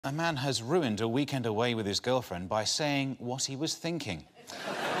A man has ruined a weekend away with his girlfriend by saying what he was thinking.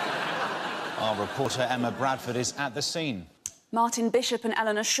 Our reporter Emma Bradford is at the scene. Martin Bishop and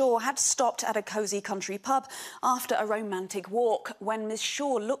Eleanor Shaw had stopped at a cosy country pub after a romantic walk when Miss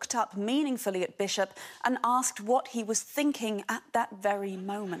Shaw looked up meaningfully at Bishop and asked what he was thinking at that very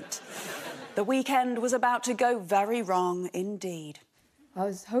moment. The weekend was about to go very wrong indeed. I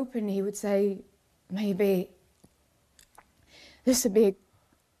was hoping he would say, maybe this would be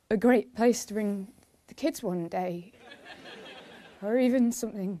a great place to bring the kids one day. Or even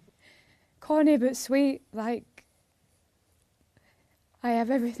something corny but sweet, like, I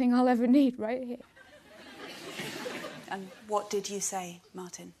have everything I'll ever need right here. And what did you say,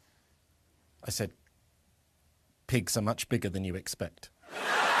 Martin? I said, pigs are much bigger than you expect.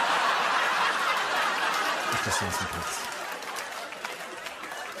 I've just seen some pigs.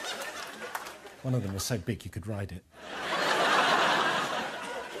 One of them was so big you could ride it.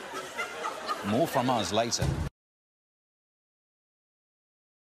 More from us later.